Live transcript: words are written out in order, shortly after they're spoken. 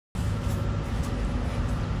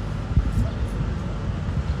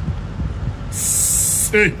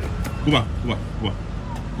Hey, go back.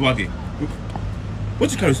 Go again.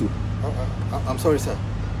 What you carry so? I'm sorry, sir.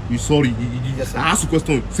 You sorry? Yes, sir. I asked you a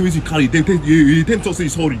question. See what you carry. Then you talk say you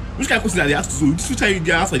sorry. Which kind of question they ask you so? This which kind of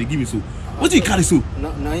answer they give me so? What do you carry so?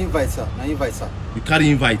 Now invite, sir. You carry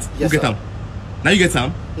invite. Yes, Who get sir. them? Now you get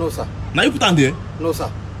them? No, sir. Now you put them there? No, sir.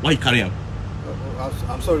 Why you carry them?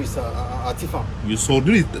 I'm sorry, sir. Atifa. You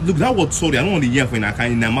sorry. Look, that word sorry. I don't want to hear when I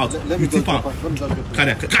can in my mouth. Let me you go.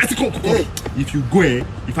 Carry. Come. Hey. If you go,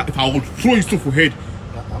 if I will throw you stuff for head.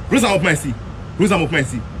 Raise them up my see.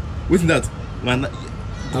 What's that? Man,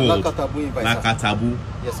 Lakatabu invite. Lakatabu.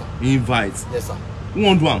 Yes, sir. Invite. Yes, sir. Who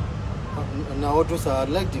want one? Now, Odun, sir, I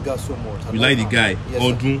like the guy so much. You like the guy? Yes,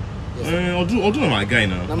 Odun? Yes, sir. Odun is my guy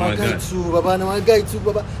now. Now my guy too, Baba. Now my guy too,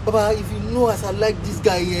 Baba. Baba, if you know as I like this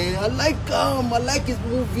guy, I like him. I like his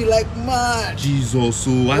movie like mad. Jesus,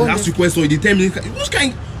 so I ask you question. You tell me which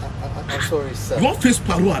kind? I'm sorry, sir. You want face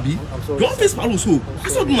paro, Abi? I'm sorry. You want face paro, so I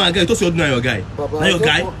saw my guy. You thought you're not your guy. Baba, now your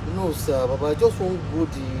guy? No, sir. Baba, I just want to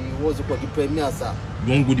go the premiere, sir.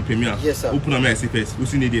 You want to go the premiere? Yes, sir. Open up my see first.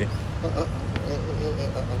 What's in there? I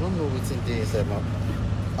don't know what's in there, sir, man.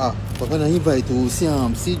 Baba, I invite to see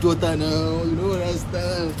him, see Jota now. You know what I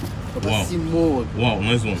stand. Baba, wow. See more. Wow,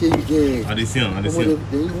 nice one. I dey see him. They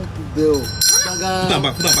even put bell. Put them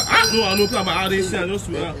back. No, put them back. I dey see him. Just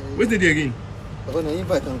where's the day again? Baba, I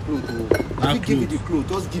invite and clothes. If you give me the clothes,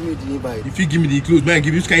 just give me the invite. If you give me the clothes, man,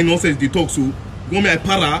 give you this kind of nonsense they talk so. You want me a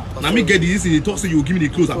para? Now me get this in the talk so you give me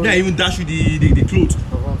the clothes. Me I even dash you the clothes.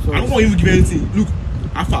 Baba, I don't want you to give anything. Look,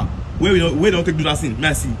 Alpha, where don't take do that thing? May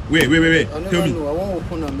I see? Where? I Tell never me. know. I want to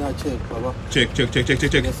open and now check, Baba. Check.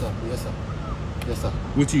 Yes, sir.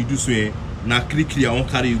 What you do so? Now clear. I won't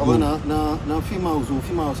carry you Baba, go. now females.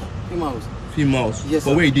 Yes, For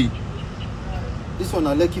sir. where you did? This one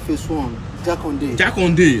I like you face one. Jack on day.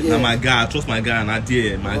 Yeah. Now my guy, trust my guy, not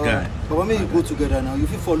there, my guy. Baba, may you go together now.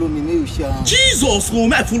 If you follow me, may you share. Jesus, oh,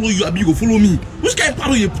 may I follow you? Abi, you go follow me. Which kind of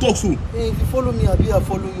paro you talk so? Hey, if you follow me, I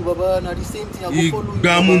follow you, Baba. Now the same thing, I go follow you.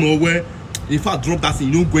 Gamu nowhere. In fact, drop that thing.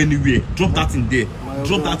 You don't go anywhere. Drop that in there.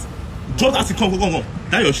 Drop that thing. Come.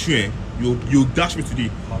 That your shoe, eh? You dash me today.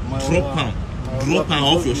 Drop palm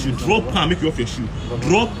off your shoe. Drop palm, make you off your shoe.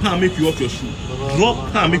 Drop palm, make you off your shoe.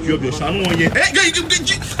 I don't want you. Hey,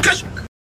 catch.